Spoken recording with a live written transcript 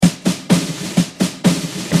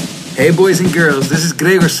Hey boys and girls, this is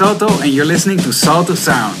Gregor Salto and you're listening to Salto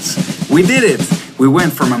Sounds. We did it! We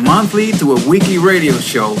went from a monthly to a weekly radio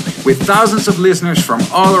show with thousands of listeners from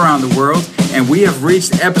all around the world, and we have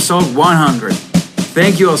reached episode 100.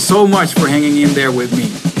 Thank you all so much for hanging in there with me.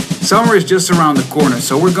 Summer is just around the corner,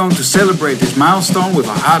 so we're going to celebrate this milestone with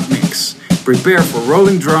a hot mix. Prepare for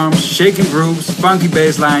rolling drums, shaking grooves, funky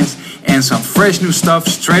bass lines, and some fresh new stuff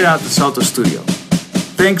straight out the Salto studio.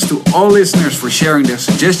 Thanks to all listeners for sharing their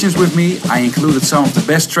suggestions with me. I included some of the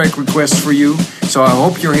best track requests for you, so I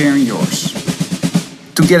hope you're hearing yours.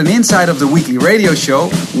 To get an insight of the weekly radio show,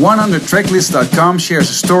 100tracklist.com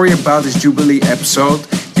shares a story about this Jubilee episode.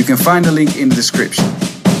 You can find the link in the description.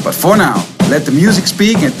 But for now, let the music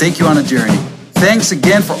speak and take you on a journey. Thanks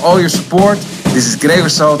again for all your support. This is Gregor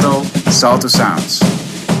Salto, Salto Sounds.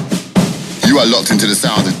 You are locked into the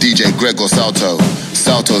sounds of DJ Gregor Salto,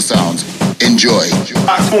 Salto Sounds. Enjoy.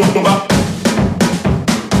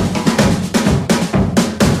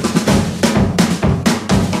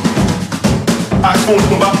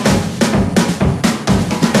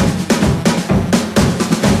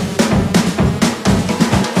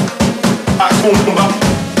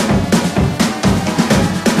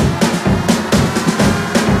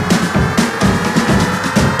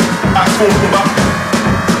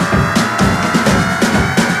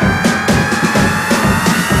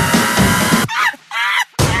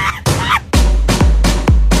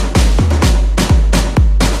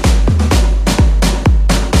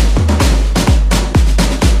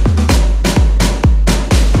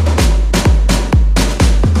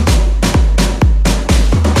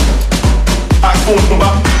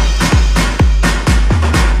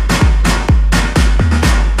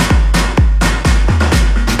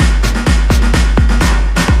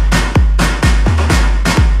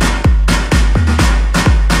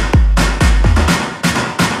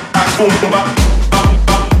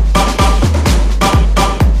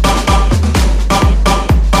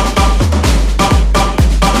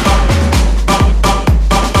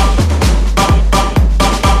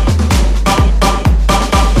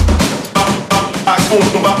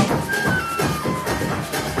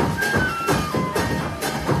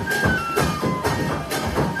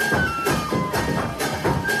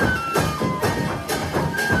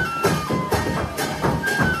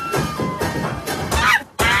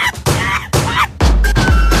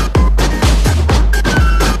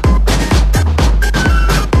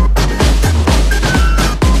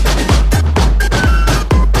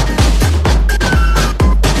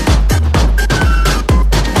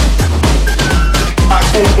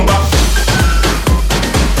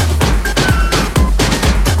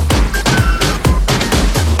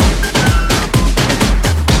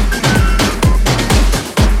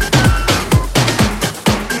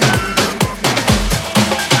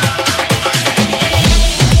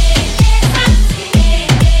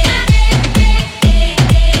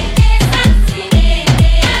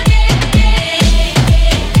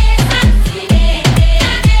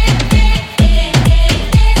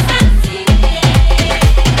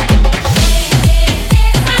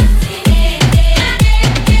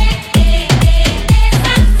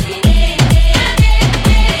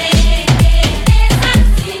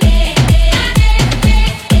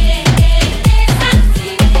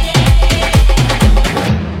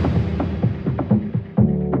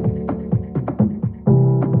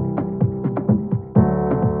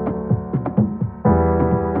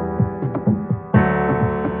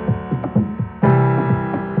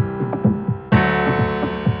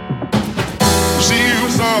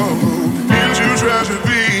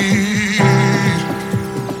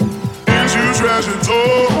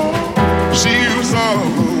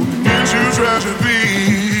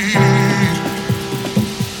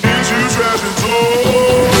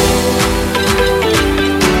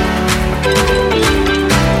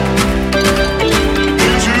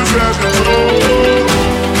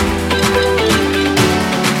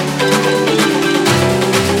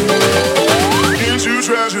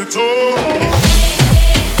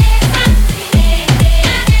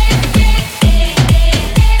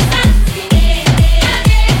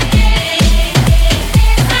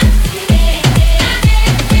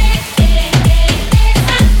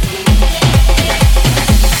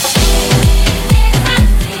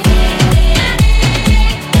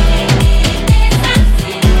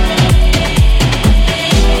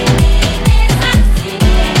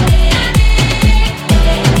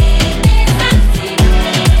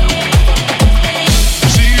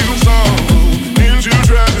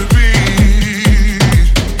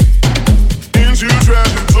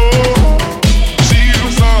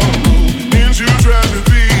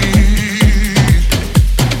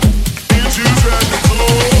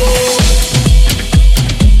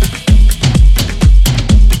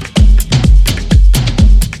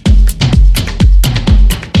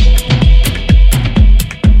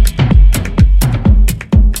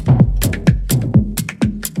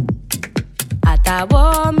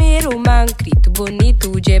 Atavo mi rumán, grito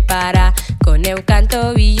bonito de para. Con eu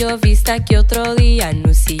canto e eu vista que outro dia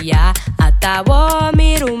anuncia. Atavo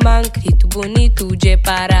mi rumán, grito bonito de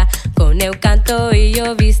para. Com eu canto e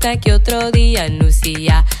eu vista que outro dia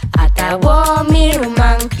anuncia. Atavo mi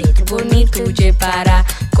rumán, grito bonito de para.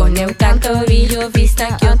 Com eu canto e eu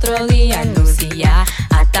vista que outro dia anuncia.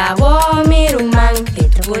 Atavo mi rumán,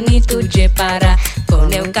 grito bonito de para. Com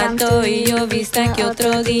eu canto e eu vista que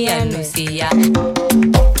outro dia anuncia.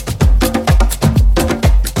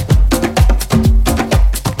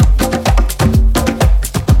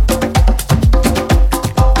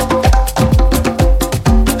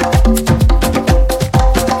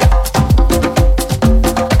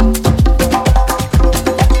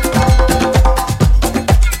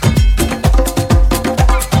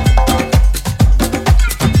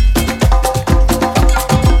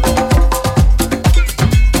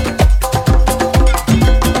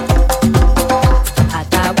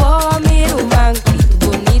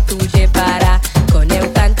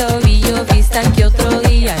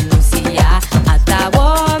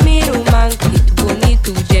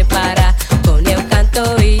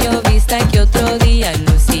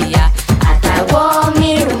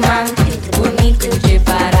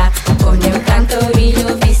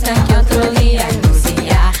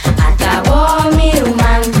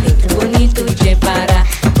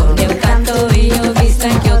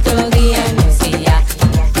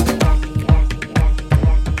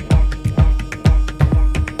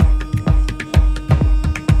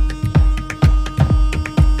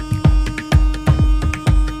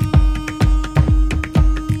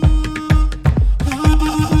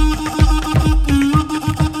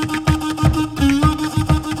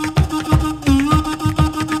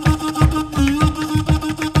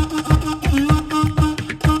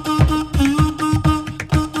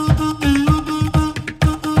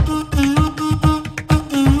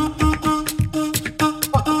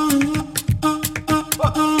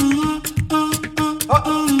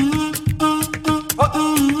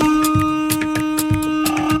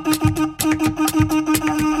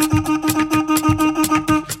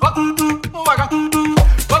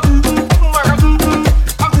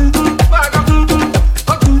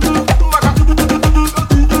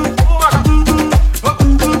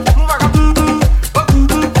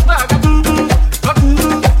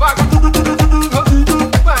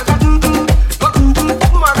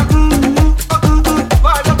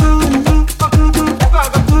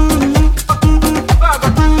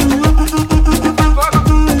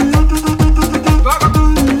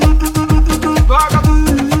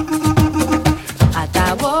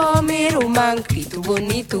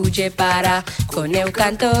 Con eu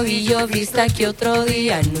canto e eu vista que outro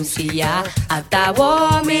dia anuncia.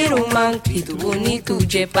 Atavo mi rumán, grito bonito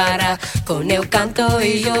de para. Com eu canto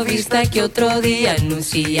e eu vista que outro dia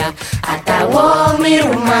anuncia. Atavo mi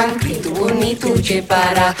rumán, grito bonito de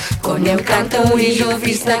para. Com eu canto e eu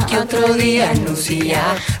vista que outro dia anuncia.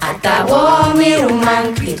 Atavo mi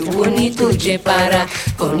rumán, grito bonito de para.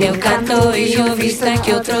 Com eu canto e eu vista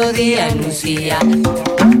que outro dia anuncia.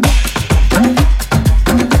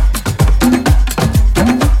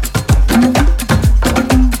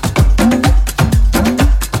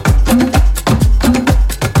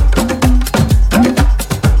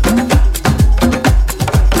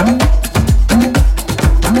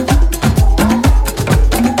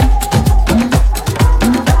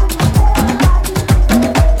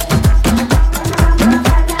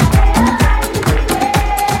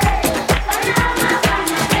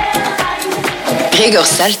 Gregor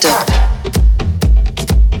Salto.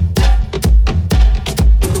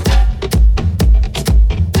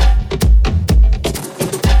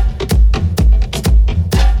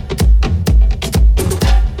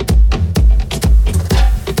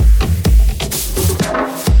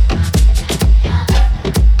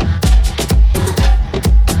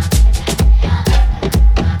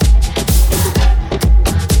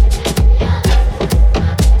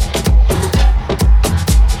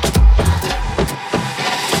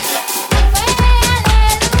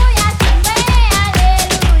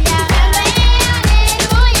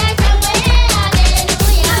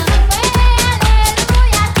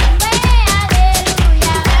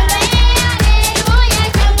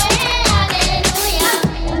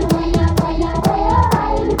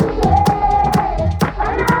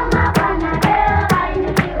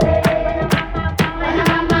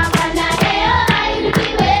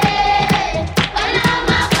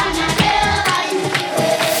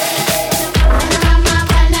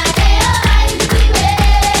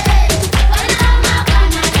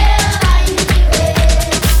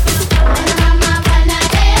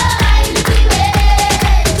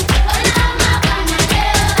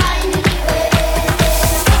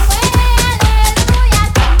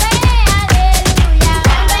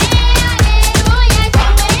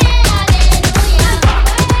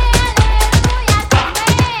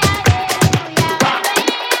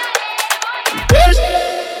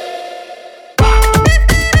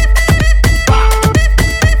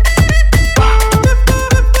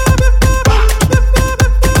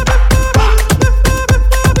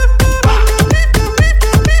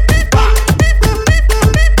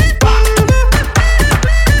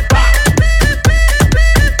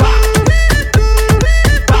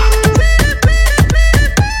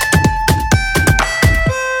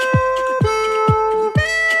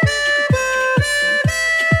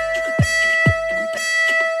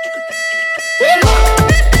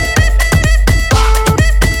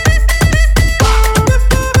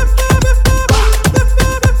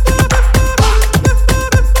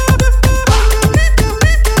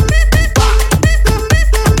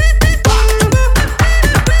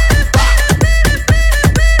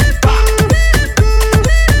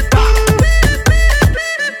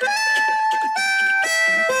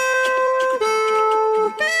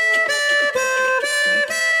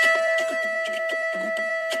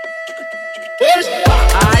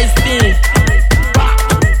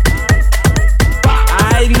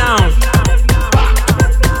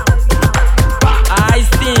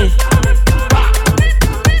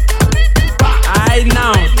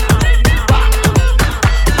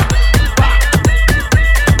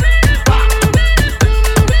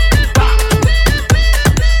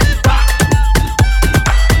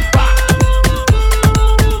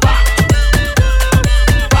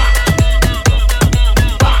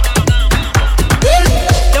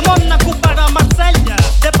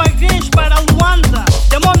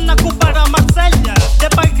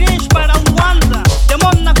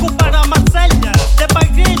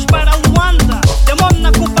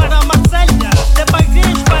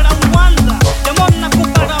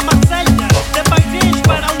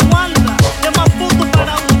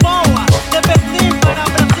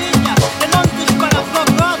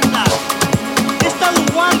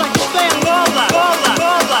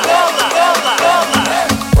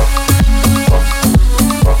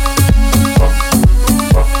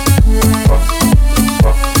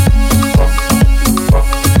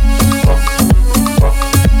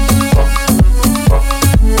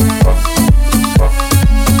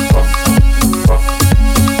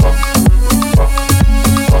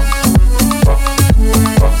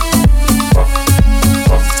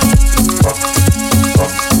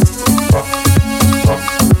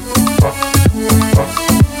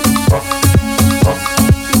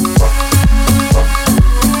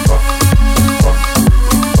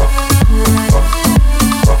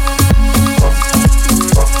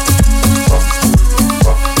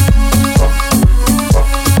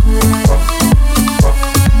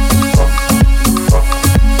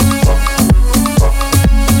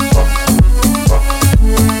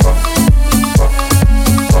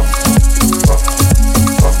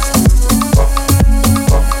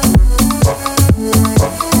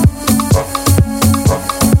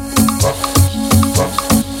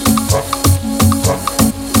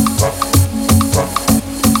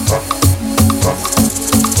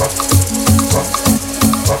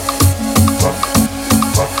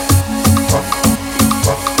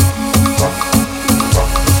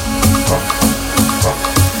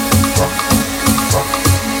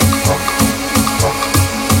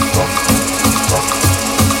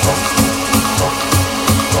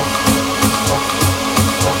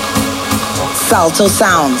 Salto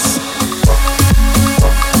Sounds.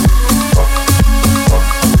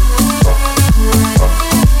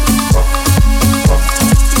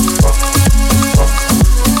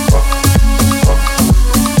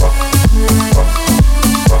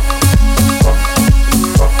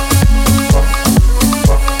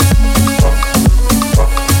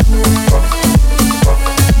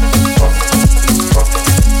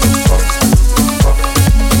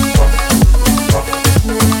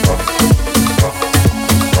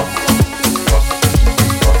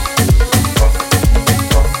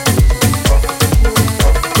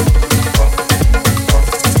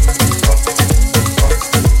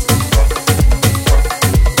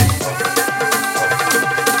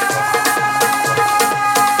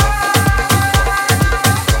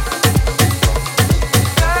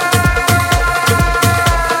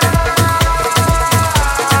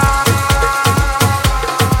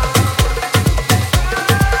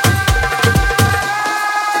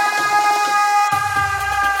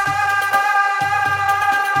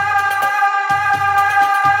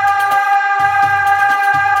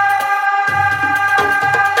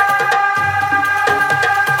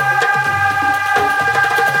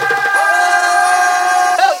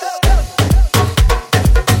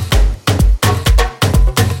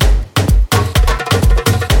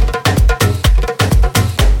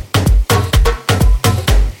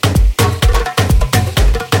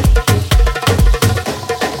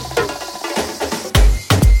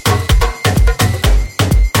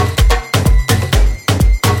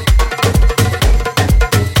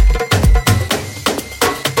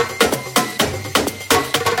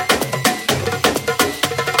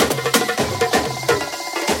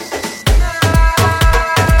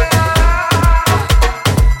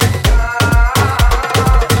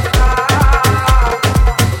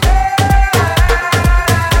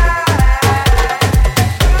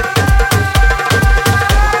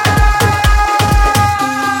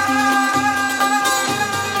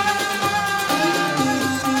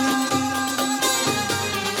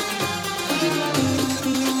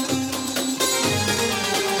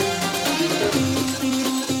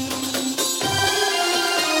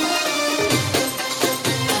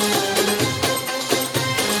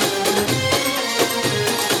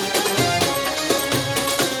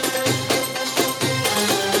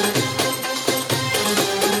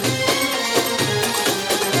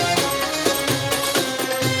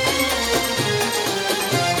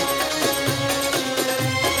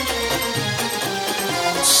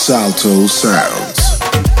 Salto Sounds.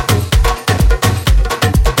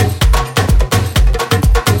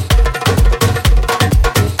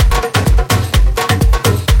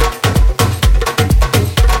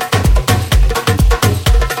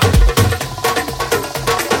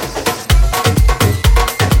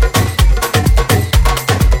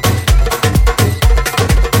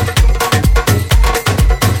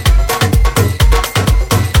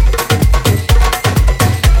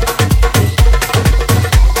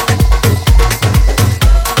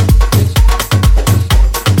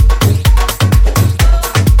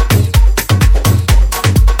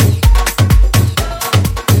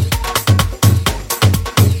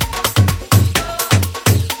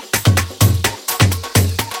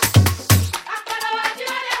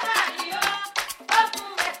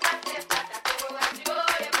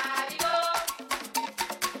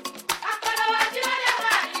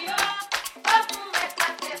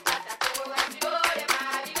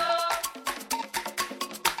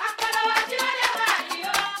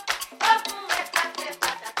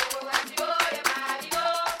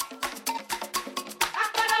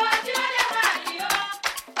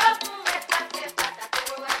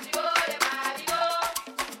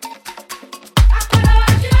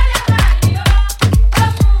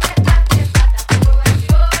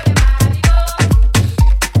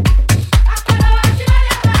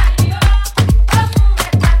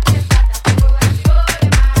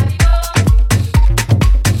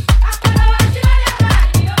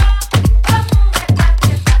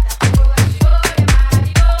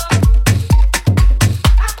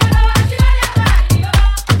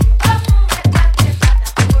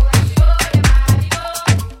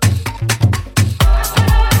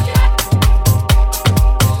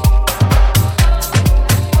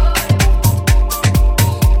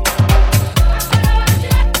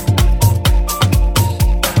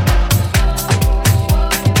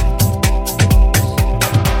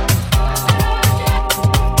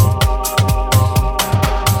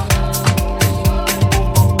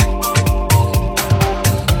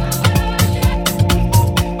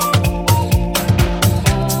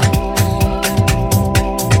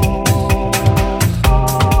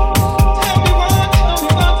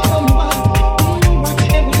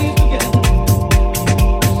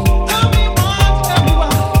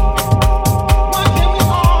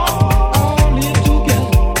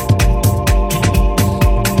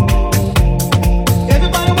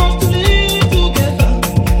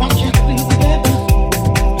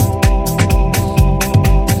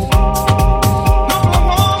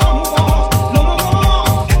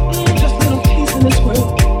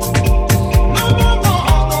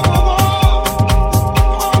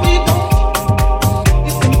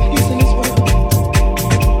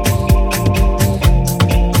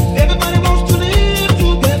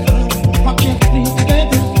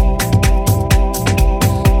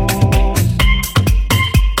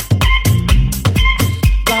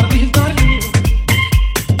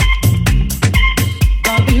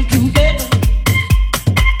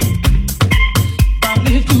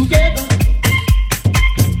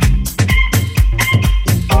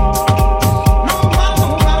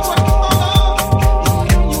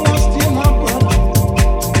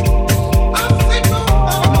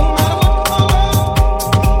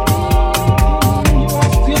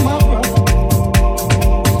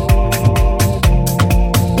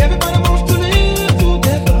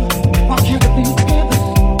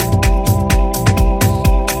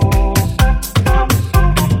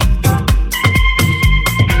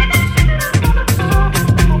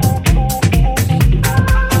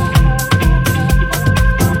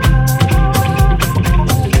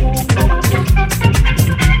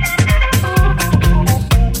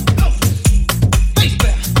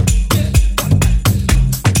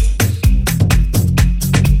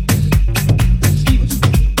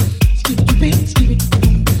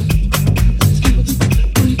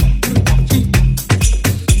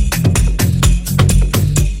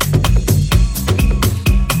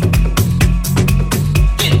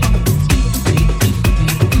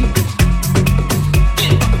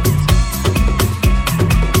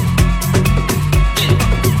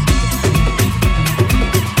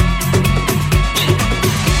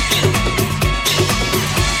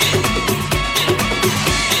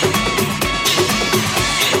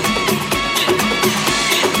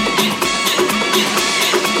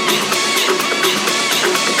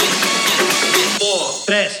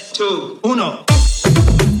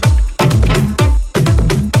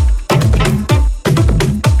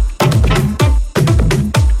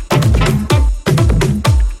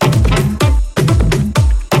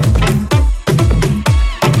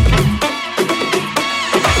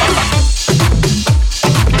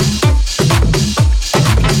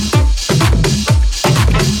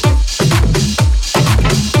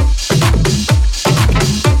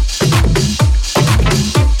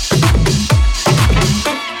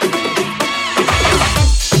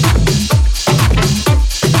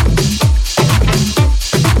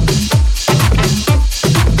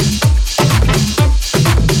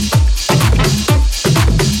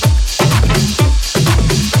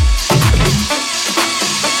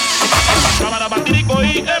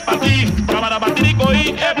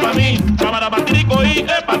 es pa' mí. Chabarabatiricoí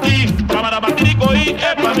es pa' ti. Chabarabatiricoí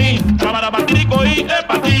es pa' mí. Chabarabatiricoí es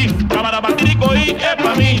pa' ti. Chabarabatiricoí es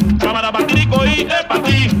pa' mí. Chabarabatiricoí es pa'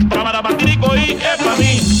 ti. Chabarabatiricoí es pa'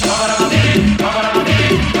 mí. Chabarabatiri,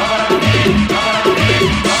 chabarabatiri, chabarabatiri, chabarabatiri,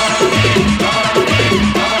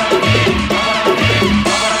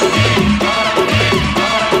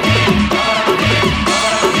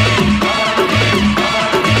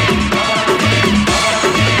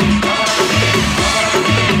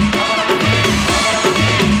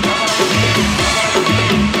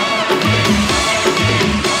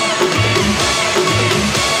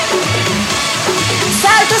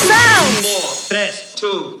 Salto Sound. 3,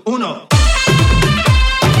 2, 1.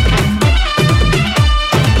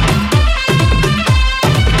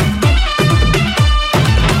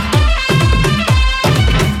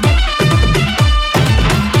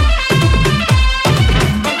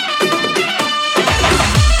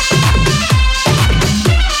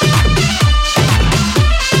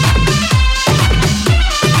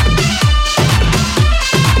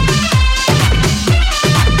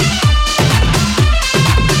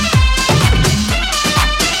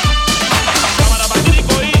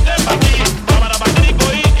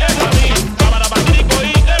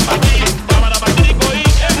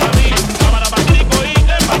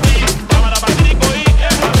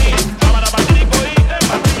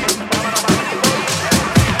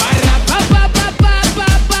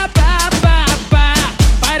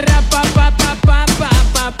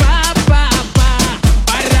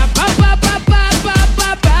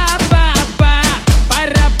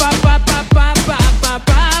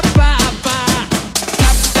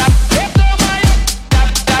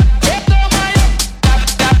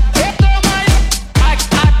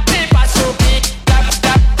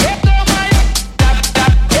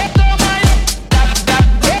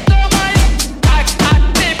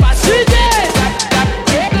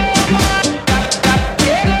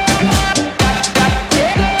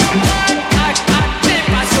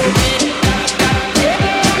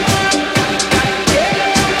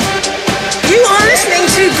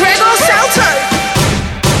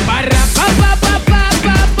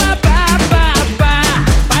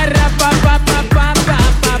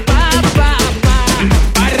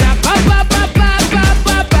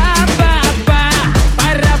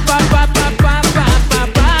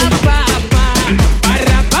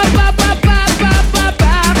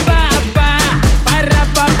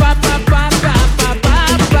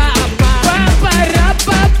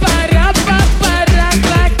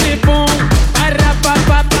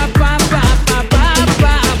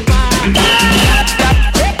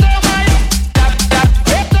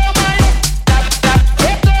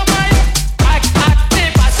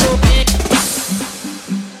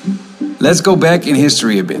 Let's go back in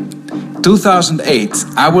history a bit. 2008,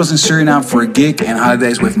 I was in Suriname for a gig and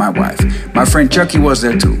holidays with my wife. My friend Chucky was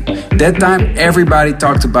there too. That time, everybody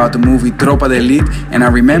talked about the movie Tropa de Elite, and I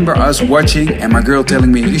remember us watching and my girl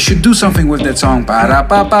telling me, you should do something with that song, para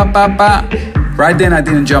pa pa pa pa. Right then I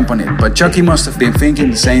didn't jump on it, but Chucky must have been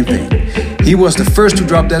thinking the same thing. He was the first to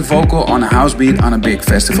drop that vocal on a house beat on a big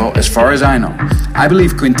festival, as far as I know. I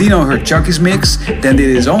believe Quintino heard Chucky's mix, then did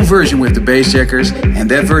his own version with the bass jackers, and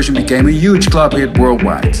that version became a huge club hit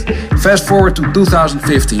worldwide. Fast forward to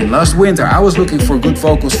 2015. Last winter, I was looking for good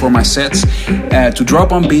vocals for my sets to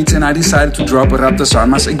drop on beats, and I decided to drop Rap das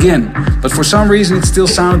Almas again. But for some reason, it still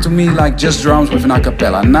sounded to me like just drums with an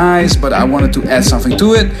acapella. Nice, but I wanted to add something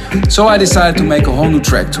to it, so I decided to make a whole new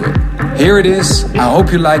track to it. Here it is. I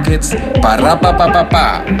hope you like it.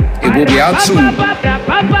 Pa-ra-pa-pa-pa-pa. It will be out soon. Pa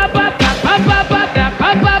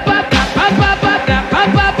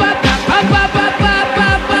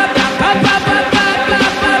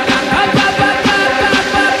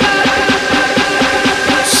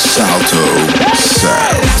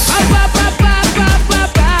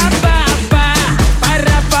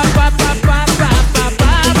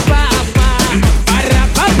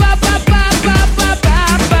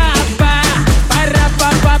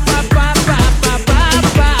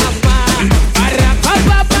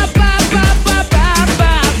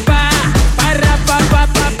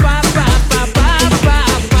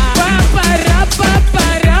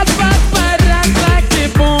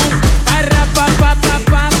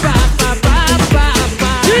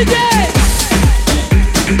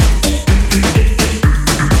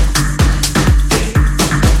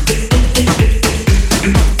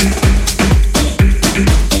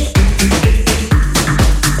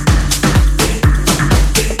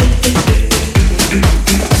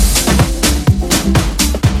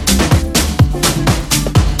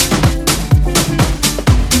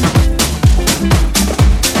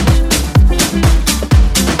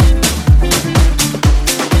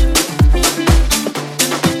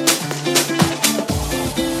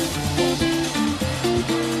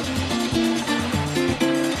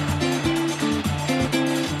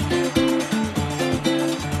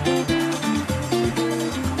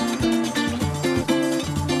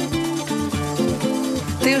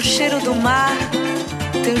Tem o cheiro do mar,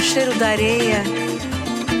 tem o cheiro da areia,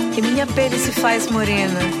 e minha pele se faz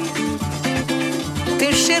morena.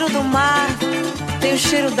 Tem o cheiro do mar, tem o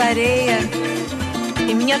cheiro da areia,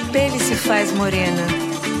 e minha pele se faz morena.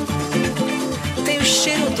 Tem o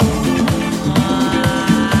cheiro do mar.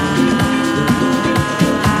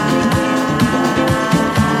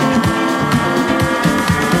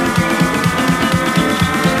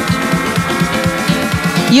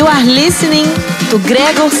 You are listening to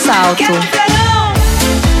Gregor Salto.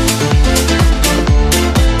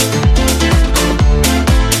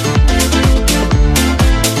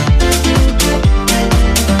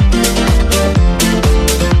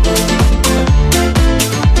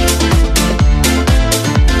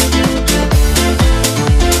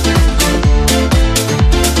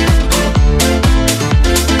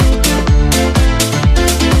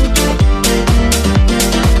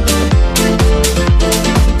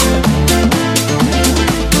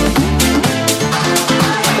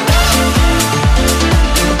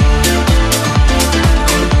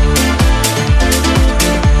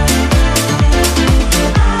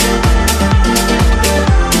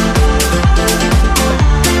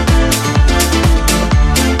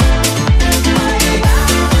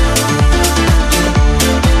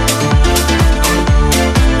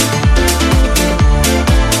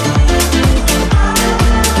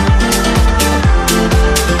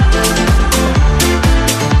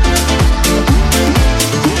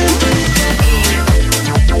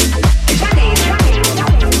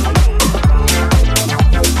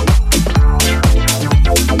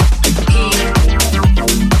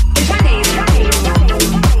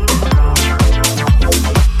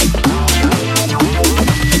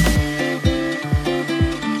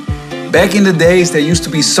 Back in the days, there used to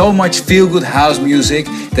be so much feel-good house music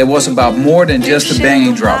that was about more than just a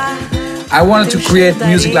banging drop. I wanted to create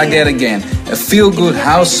music like that again, a feel-good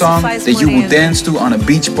house song that you would dance to on a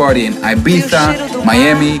beach party in Ibiza,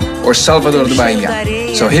 Miami or Salvador de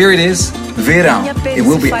Bahia. So here it is, Verão. It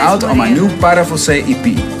will be out on my new Para Você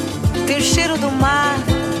EP. Tem o cheiro do mar,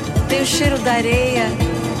 tem o cheiro da areia,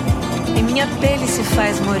 e minha pele se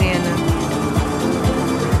faz morena.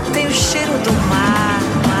 Tem o cheiro do mar.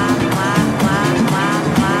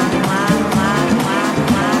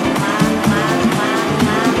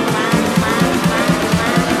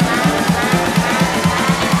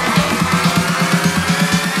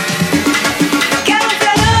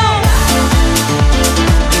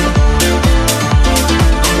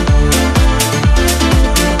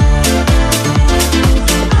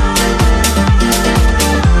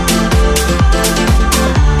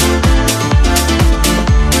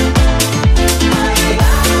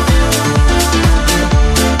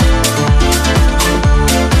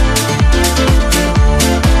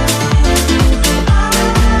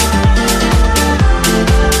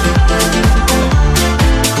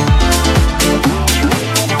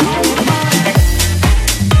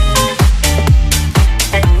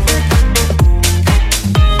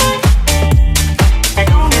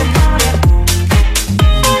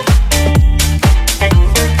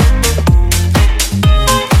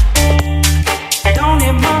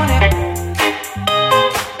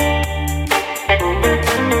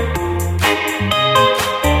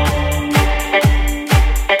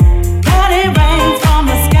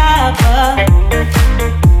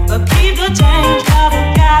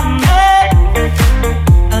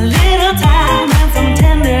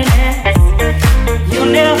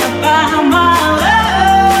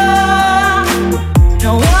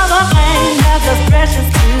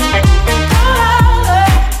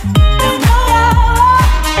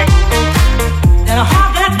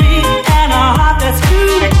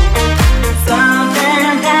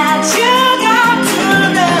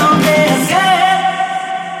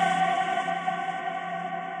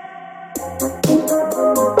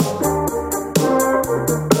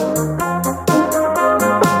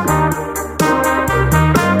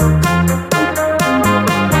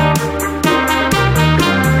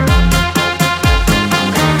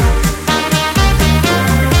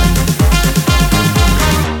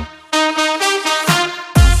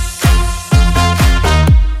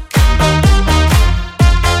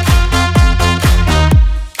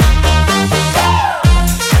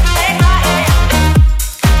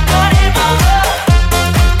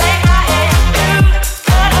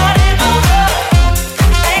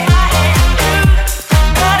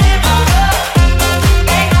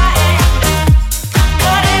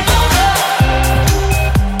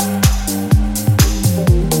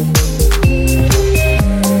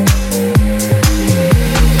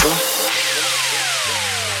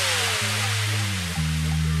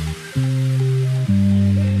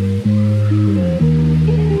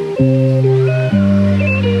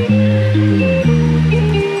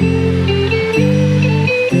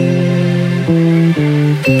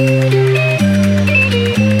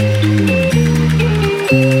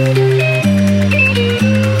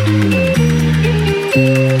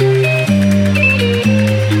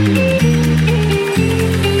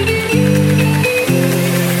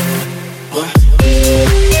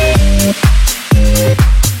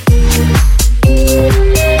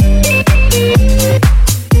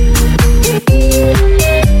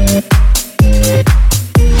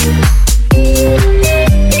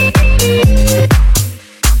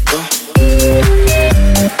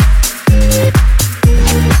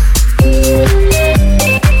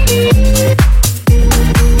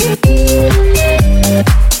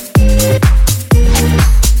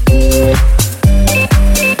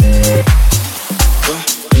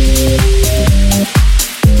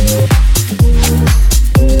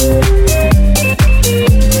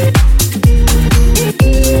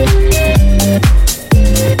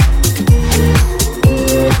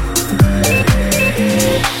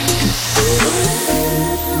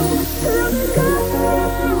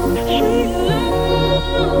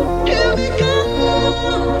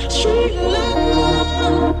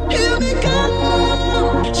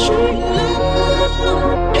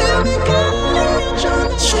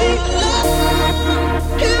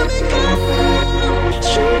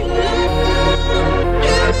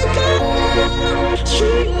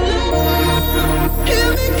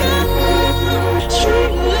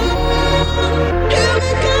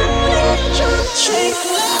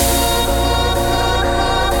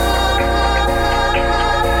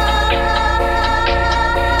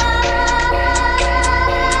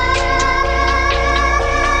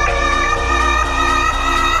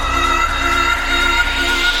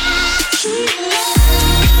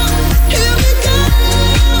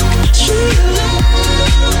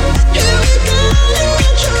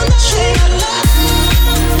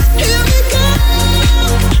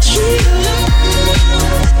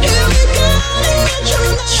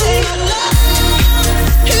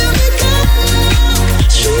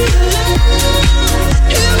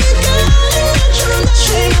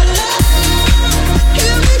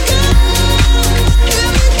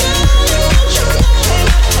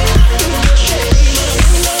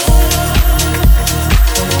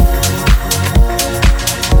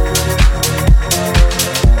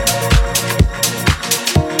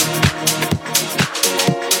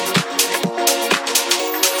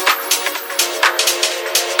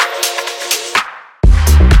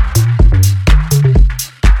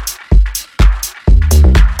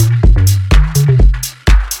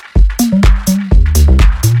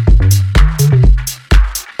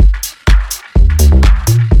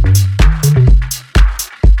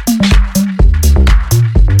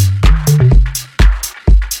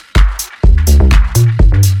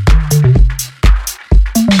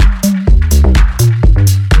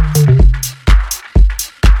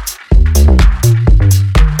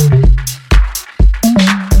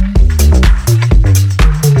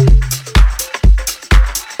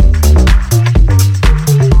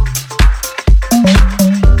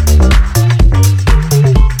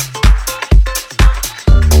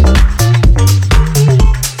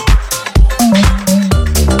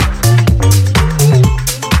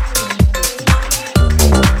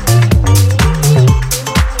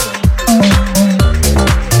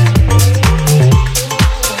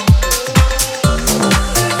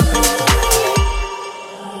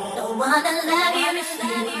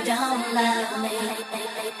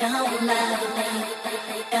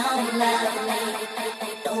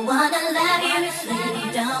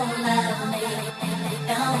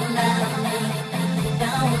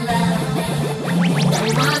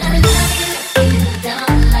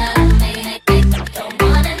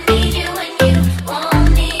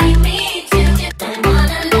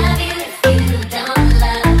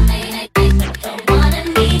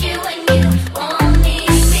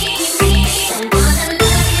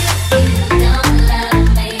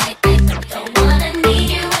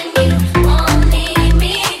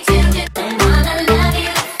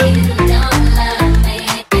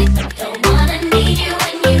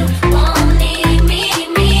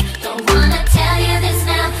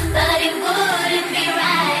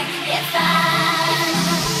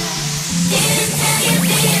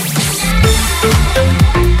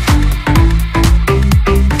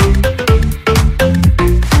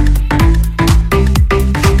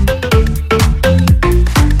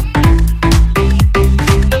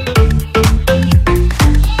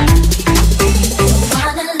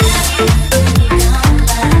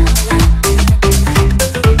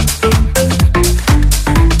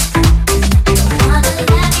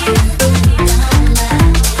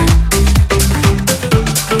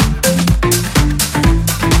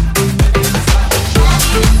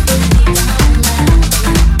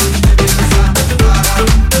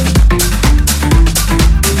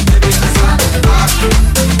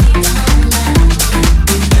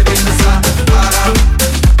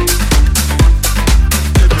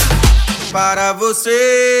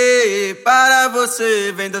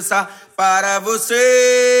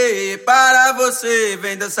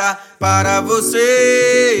 vem dançar. Para você,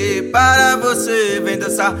 vem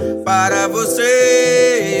dançar.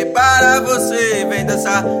 Para você, vem dançar. Para você, vem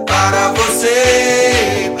dançar. Para você,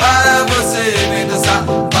 vem dançar.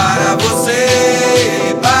 Para você,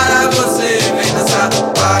 vem dançar.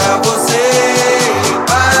 Para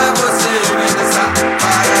você, vem dançar.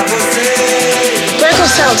 Para você, Gregor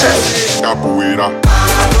Salto. Capoeira.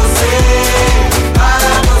 Para você,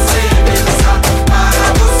 vem dançar. Para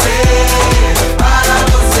você,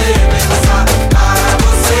 vem dançar. Para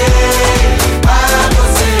você,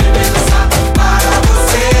 vem dançar. Para você, vem dançar. Para você,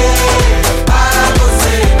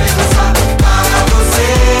 vem dançar.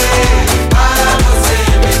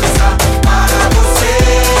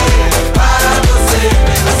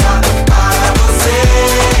 Para você,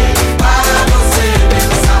 vem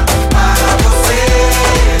dançar. Para você,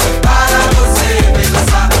 vem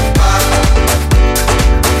dançar. Para você,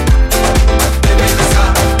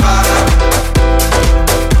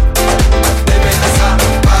 vem dançar.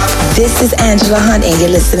 This is Angela Hunt and you're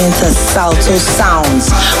listening to Salto Sounds.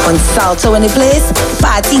 When Salto in the place,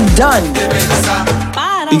 party done.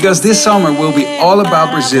 Because this summer will be all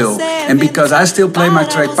about Brazil, and because I still play my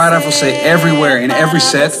track Para Você everywhere in every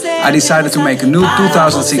set, I decided to make a new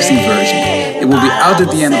 2016 version. It will be out at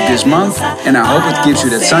the end of this month, and I hope it gives you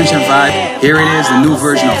that sunshine vibe. Here it is, the new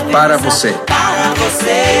version of Para Você. Para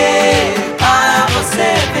você,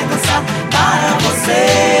 vem dançar. Para você,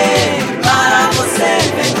 vem dançar. Para você,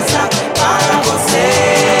 vem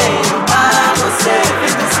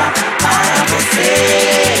dançar. Para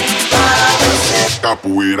você,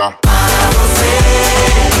 Capoeira. para você,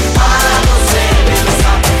 vem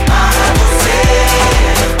dançar. Para você, vem dançar.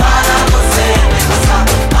 Para você, vem dançar.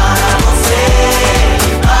 Para você,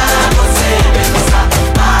 vem dançar. Para você, vem dançar.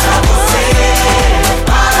 Para você, vem dançar.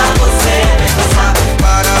 Para você, vem dançar.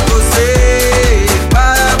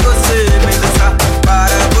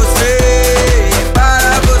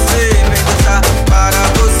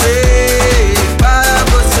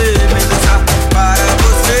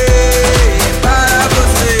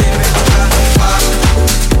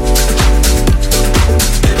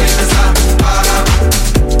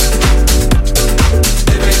 você,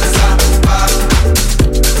 vem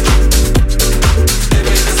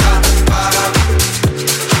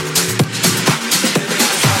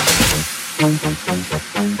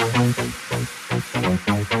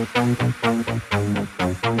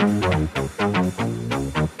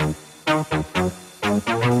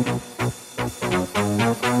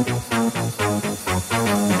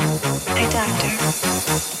Hi, doctor.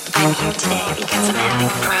 I'm here today because I'm having a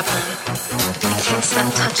problem. I can't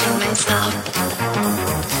stop touching myself.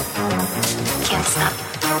 Can't stop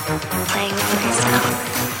playing with myself.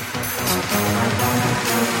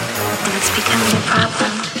 And it's becoming a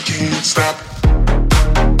problem. Can't stop.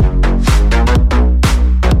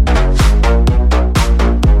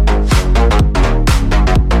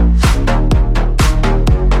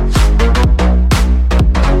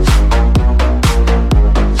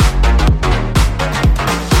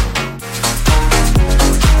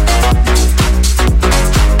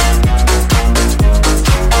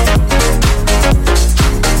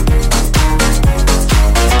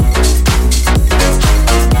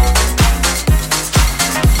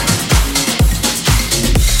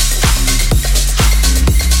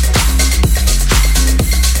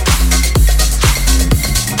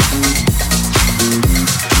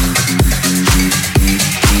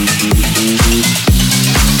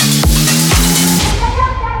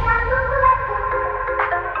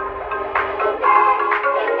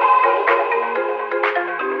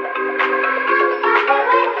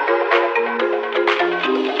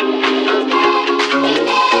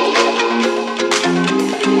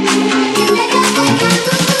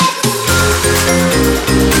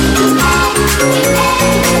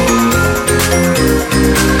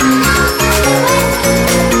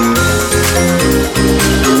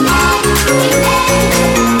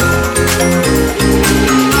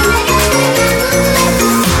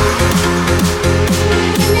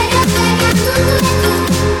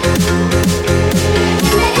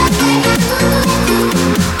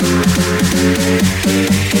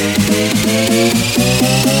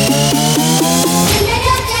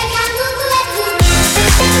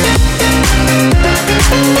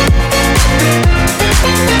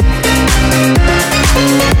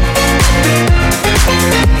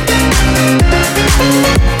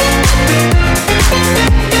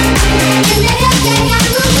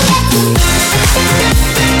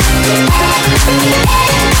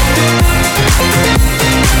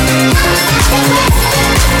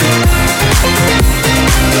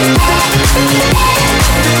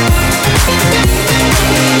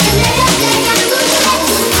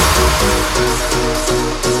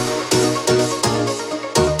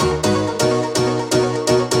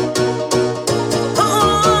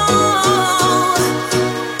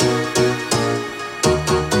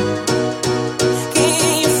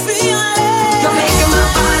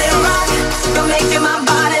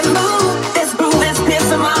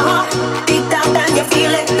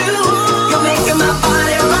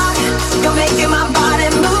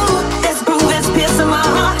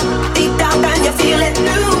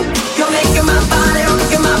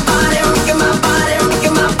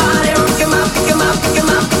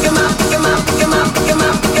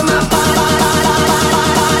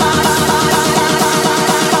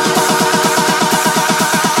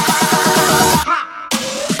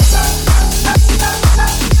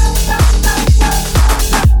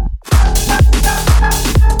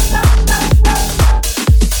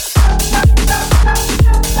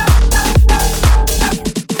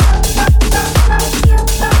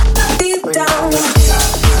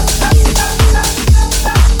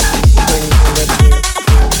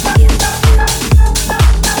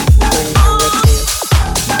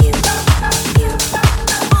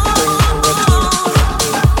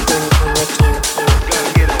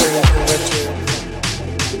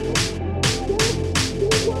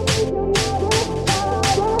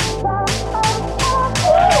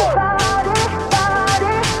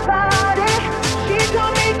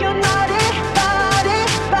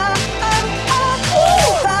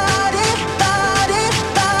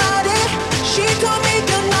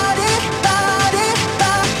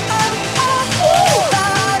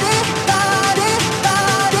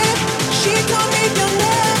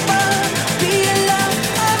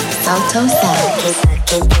 Salto Sounds. I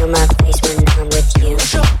can feel my face when I'm with you.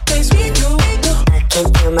 I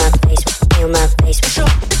can feel my face, feel my face.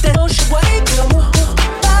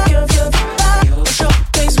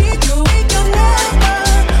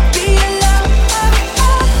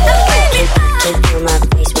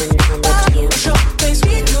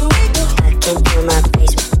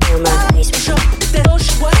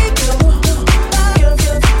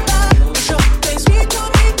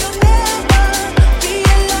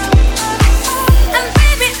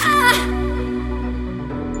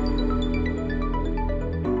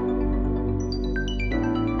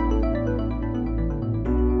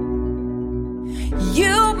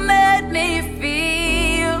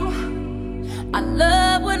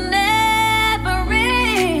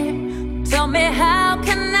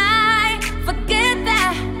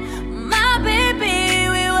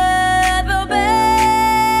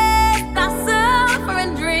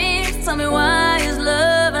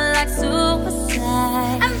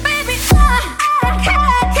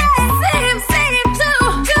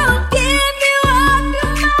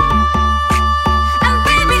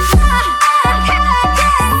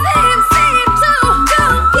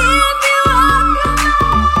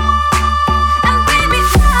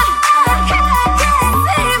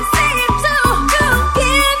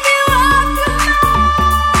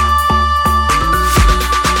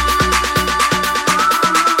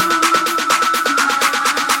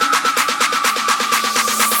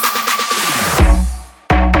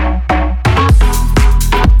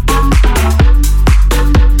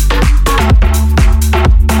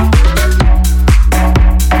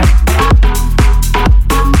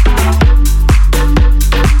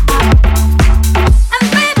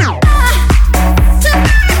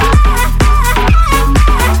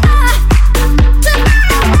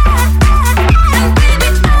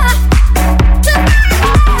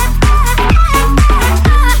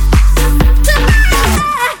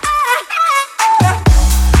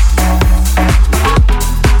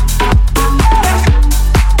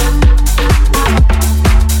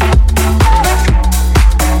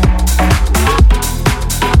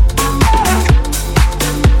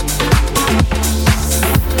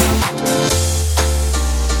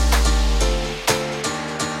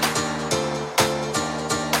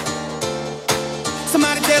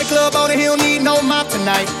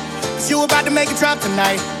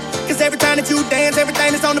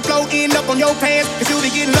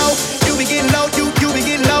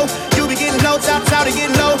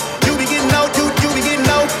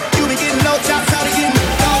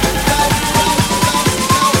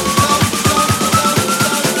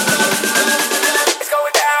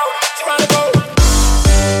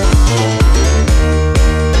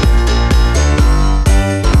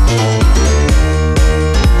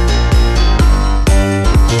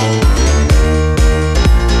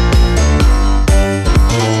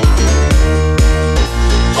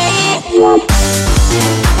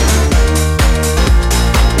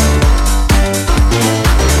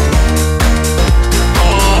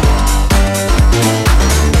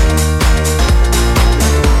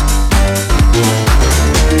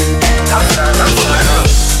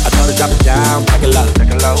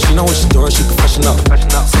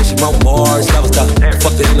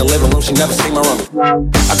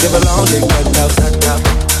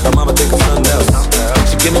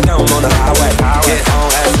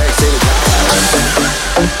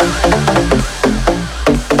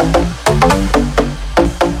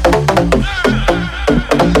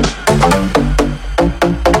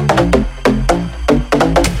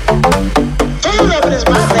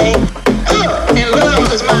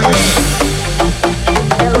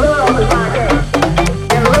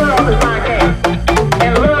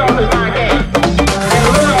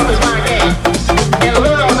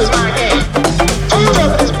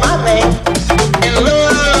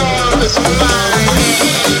 Love is my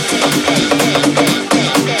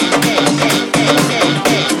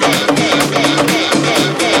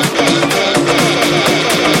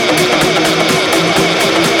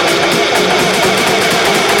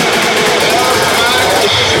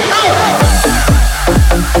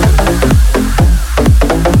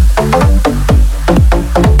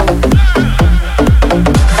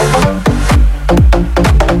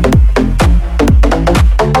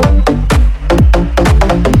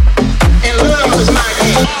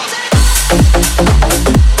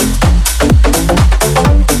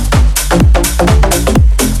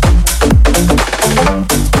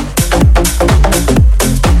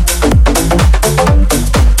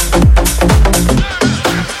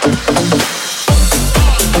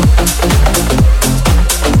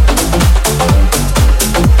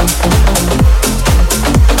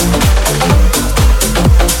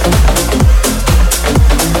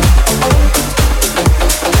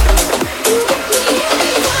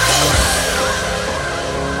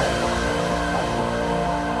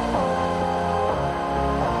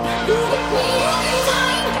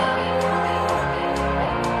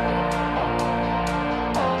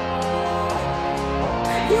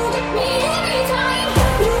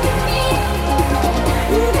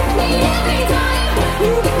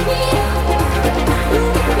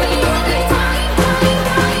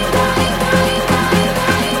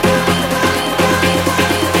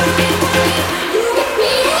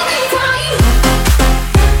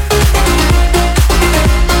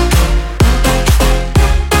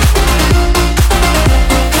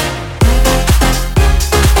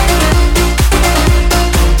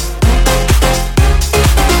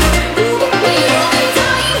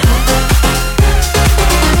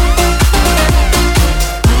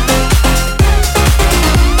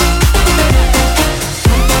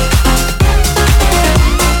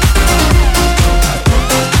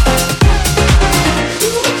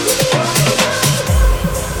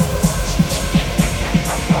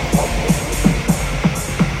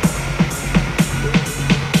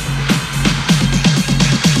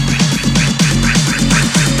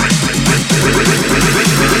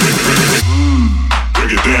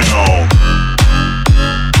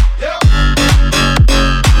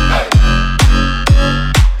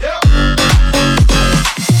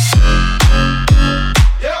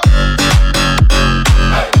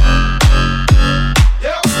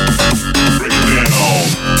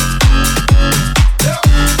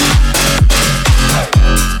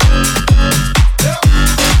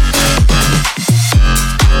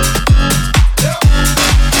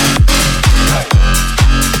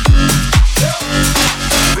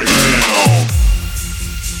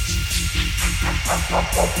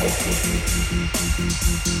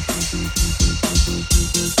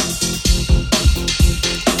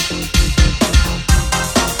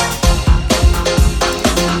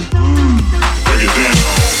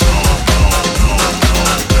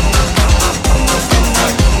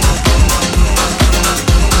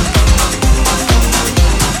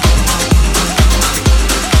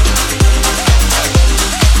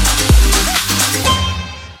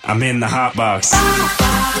I'm in the hot box.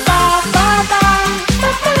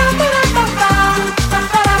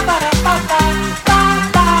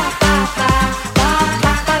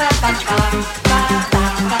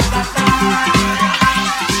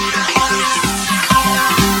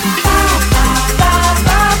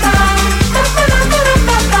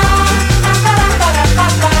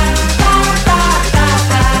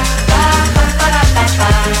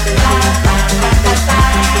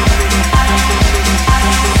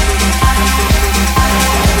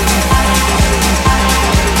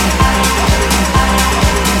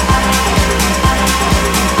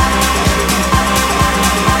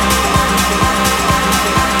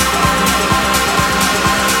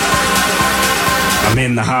 I'm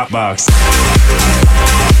in the hot box. Box.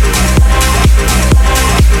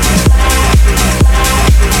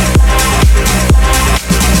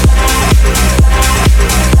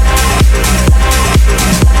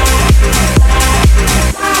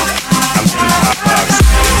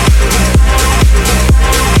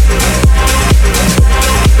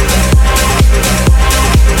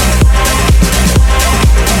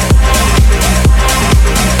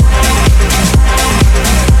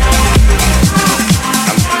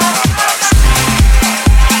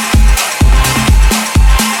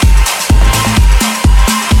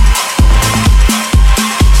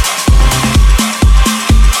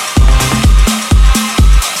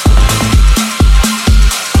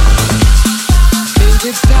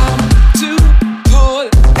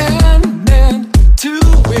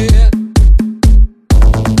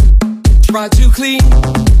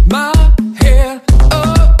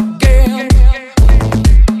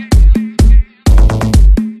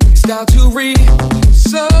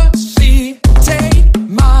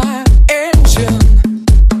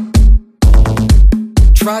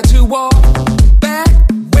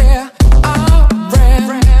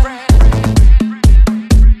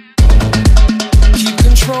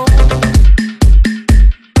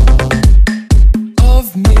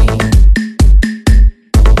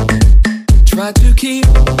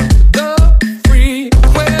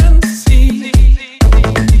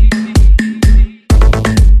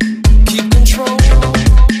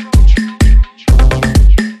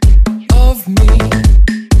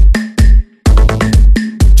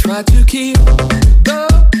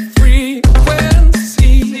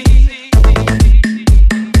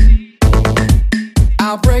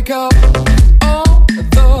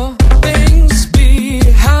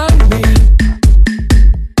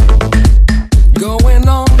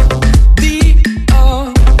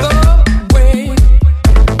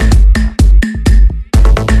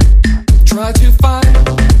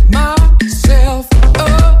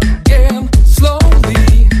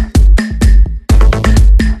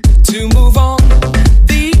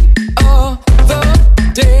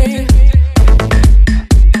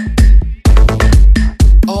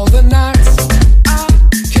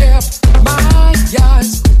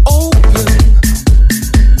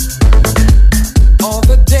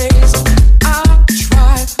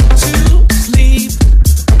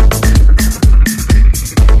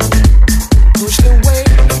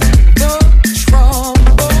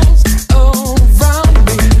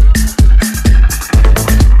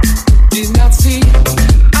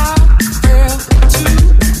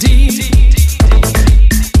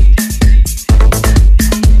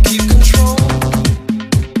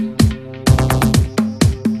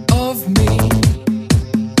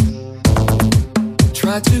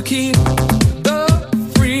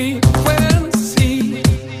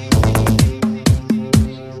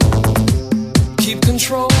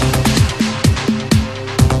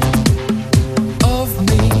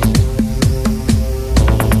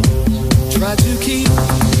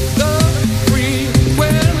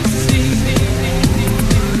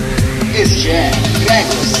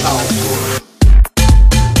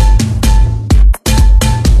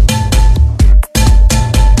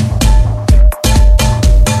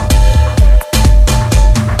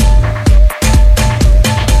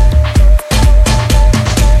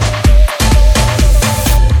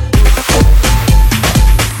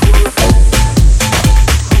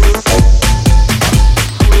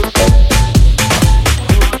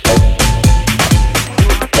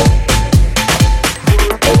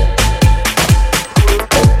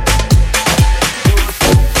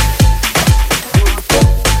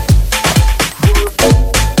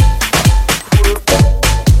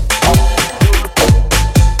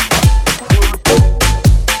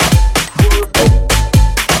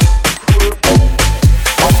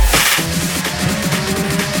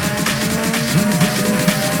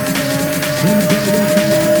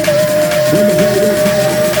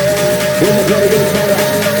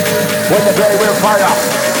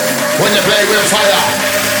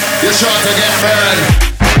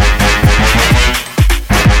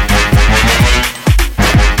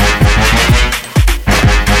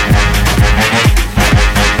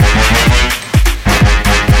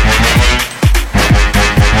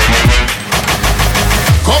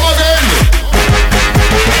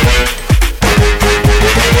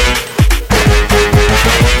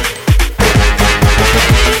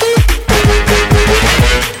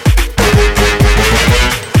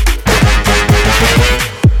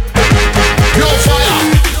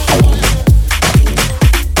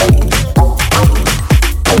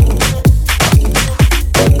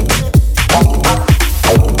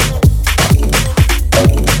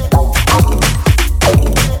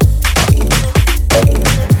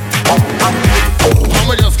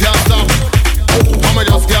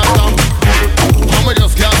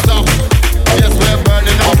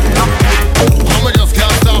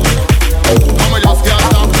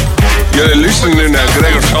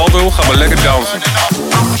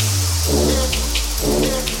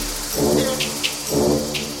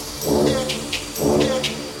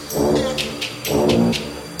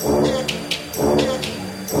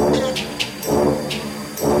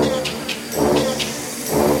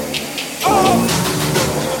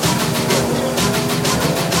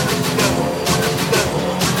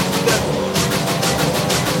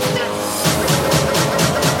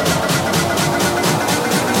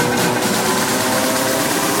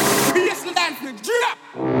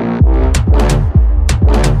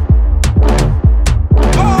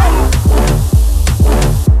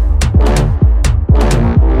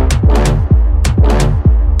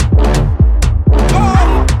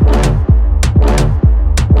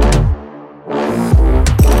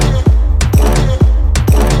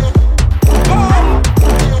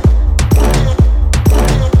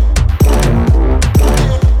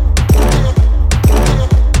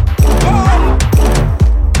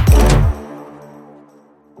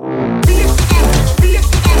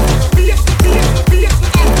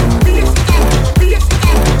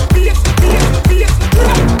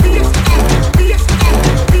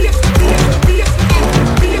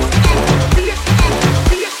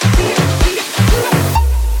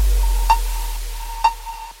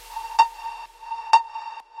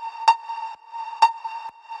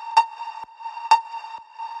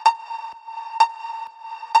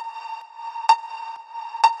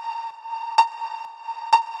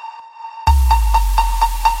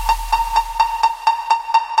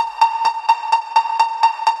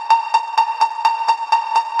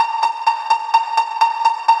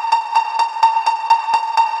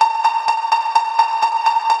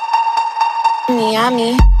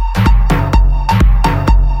 Miami.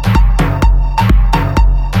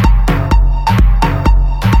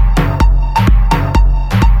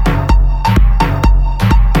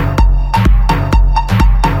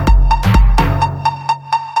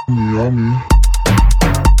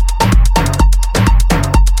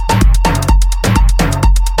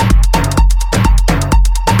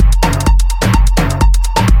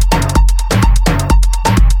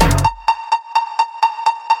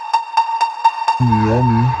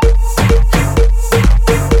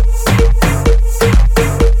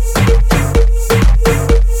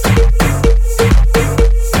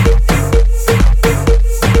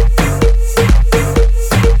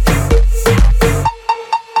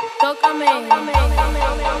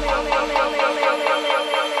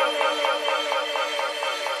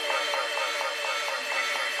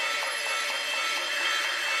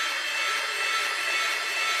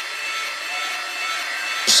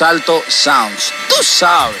 Salto Sounds. Tú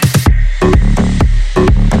sabes.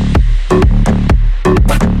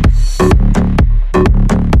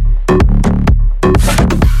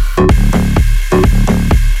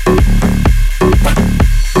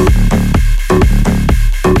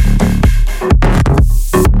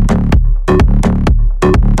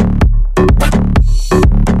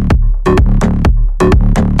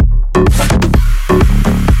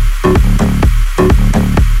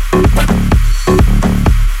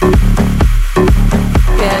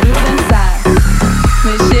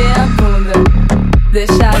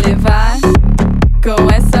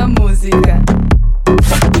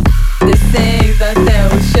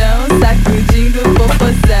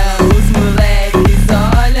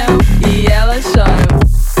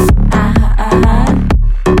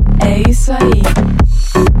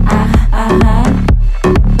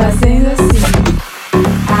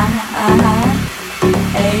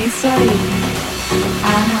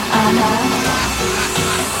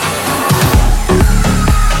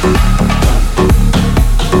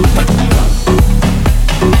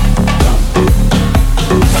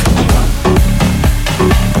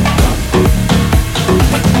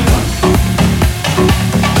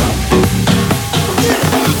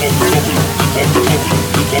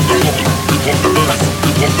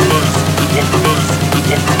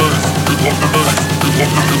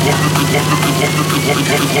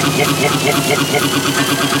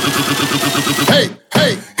 Hey,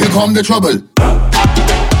 hey, here come the trouble.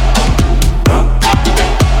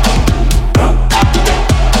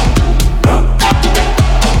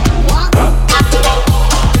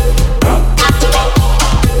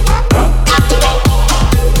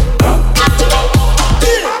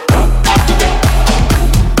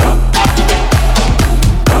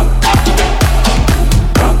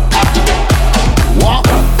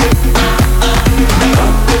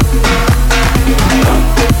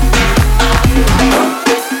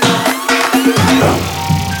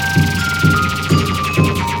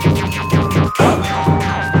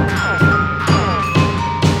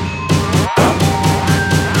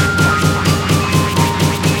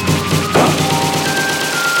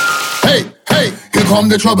 Come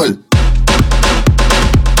the trouble.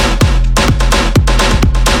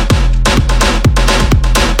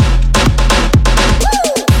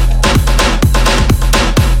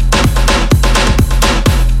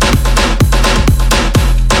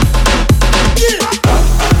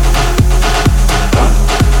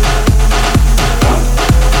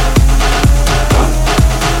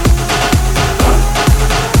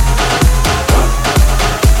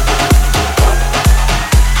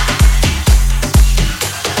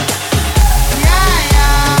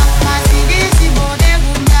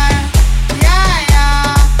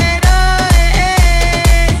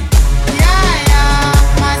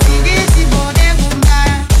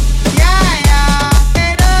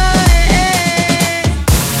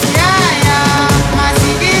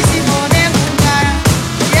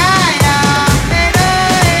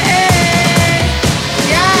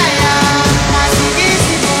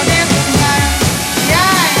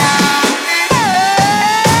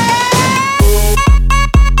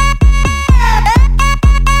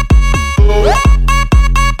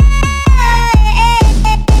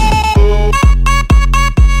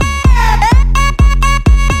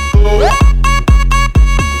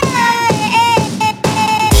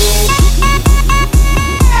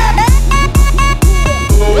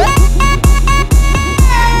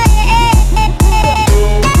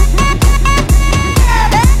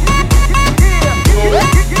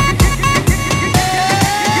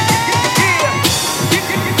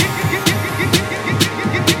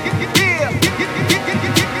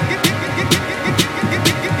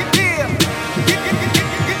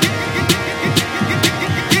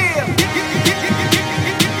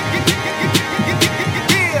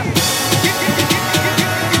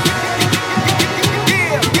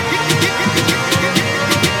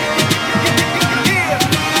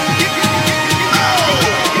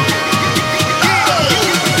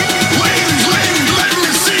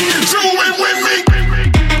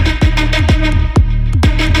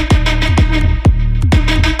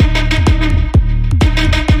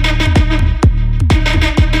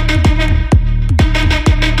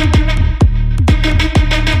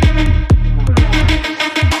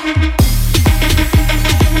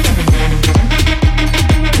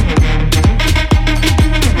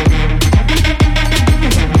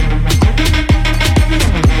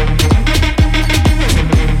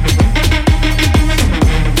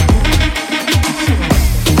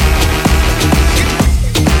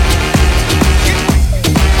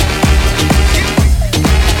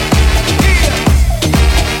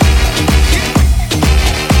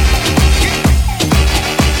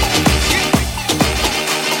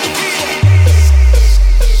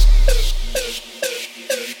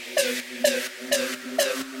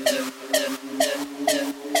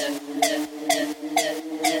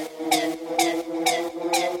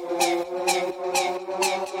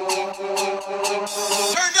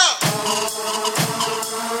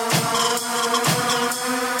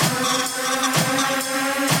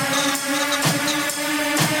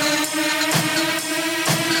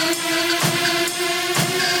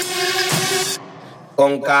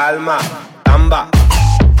 con calma. Tamba.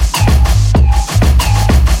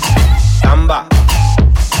 Tamba.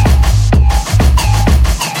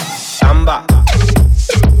 Tamba.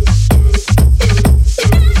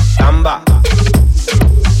 Tamba.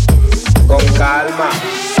 Con calma.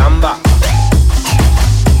 Tamba.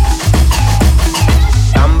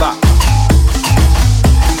 Tamba.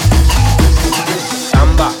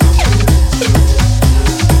 Tamba.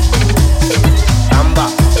 Tamba.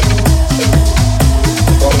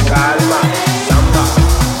 Con calma. Tamba.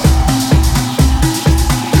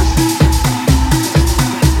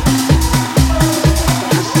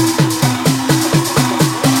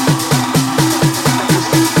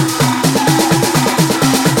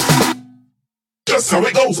 That's how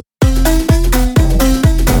it goes.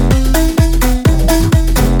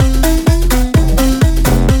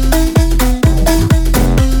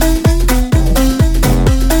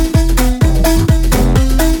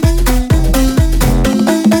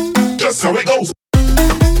 That's how it goes.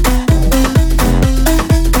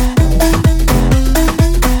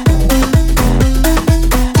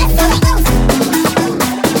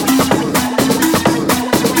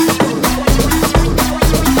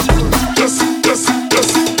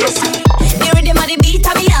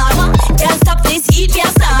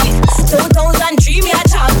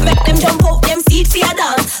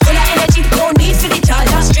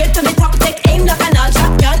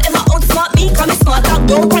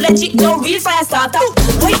 No real fire starter.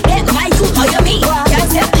 Wait, that my you hire me.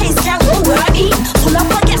 Can't tell pace, can't go where I eat. Pull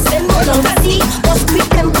up a gas and roll on the seat. Bust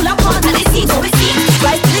quick and pull up on the seat. Go with seat.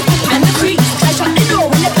 Right to the tip and the creek. Try shot the door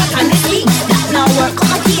when the back and the seat. That now work,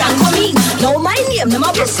 come a key and come in. Know my name, them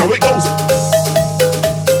a That's how it goes.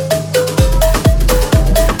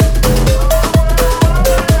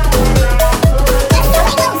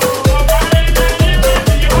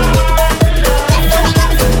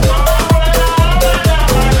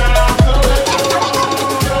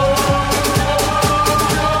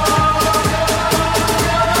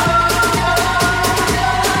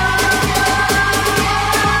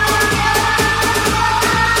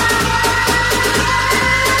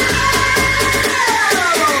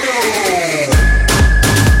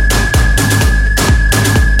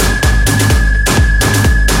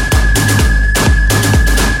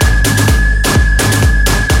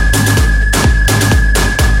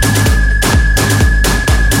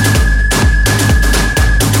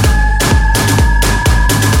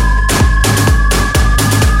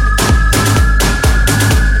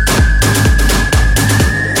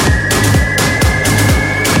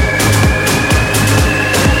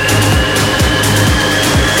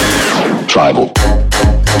 Tribal.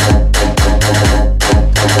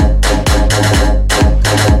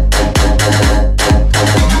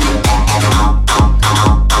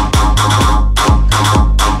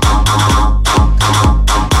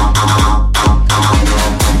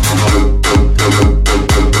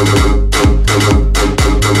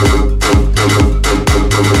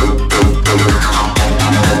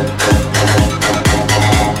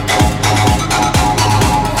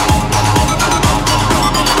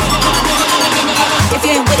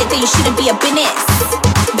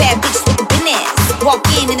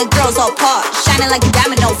 Shining like a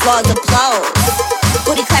diamond, no flaws, applause.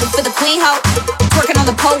 Booty clapping for the queen hoe. Twerking on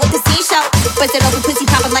the pole with the scene show. Busted open pussy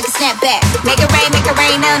popping like a snapback. Make it rain,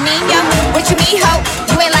 El Nino. What you mean, hoe?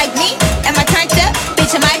 You ain't like me? Am I turned up?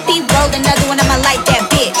 Bitch, I might be rolled another one. Am I like that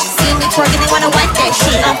bitch? See me twerking, they wanna wipe that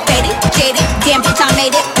shit. I'm faded, jaded, damn bitch, I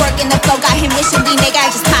made it. Working the flow, got him wishing me, nigga, I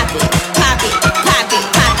just pop it. Pop it, pop it,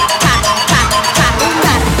 pop it, pop it, pop it, pop it,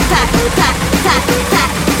 pop it, pop it, pop it, pop it, pop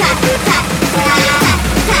it, pop it, pop it.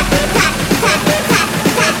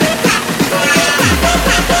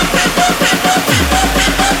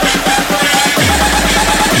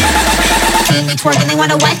 Twerking, they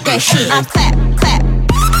wanna wipe that shit. I'm clap, clap,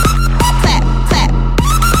 clap, clap, clap,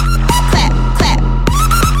 clap, clap, clap, clap, clap, clap, clap.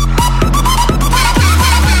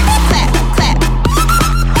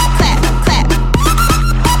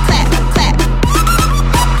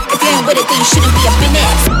 If you ain't with it, then you shouldn't be up in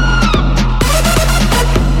it.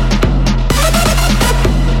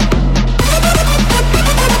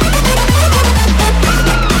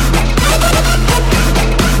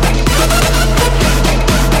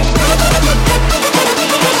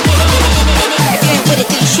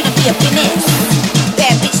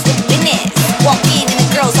 Bad bitch with business. Walk in and the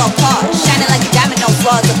girls all pause. Shining like a diamond, no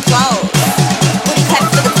flaws, applause. Booty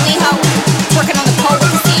clapping for the queen hoe. Twerking on the pole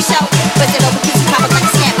with the scene show. Busted open piece popping like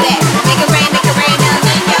a snapback. Make it rain, El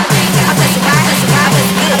Nino. I'll tell you why, what's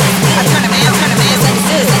good. I turn them out, let it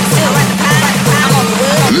do. Run the pie, I'm on the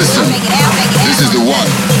wood. Listen, this is the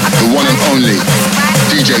one and only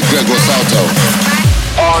DJ Gregor Salto.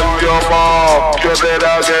 your mom. You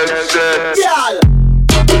better get set.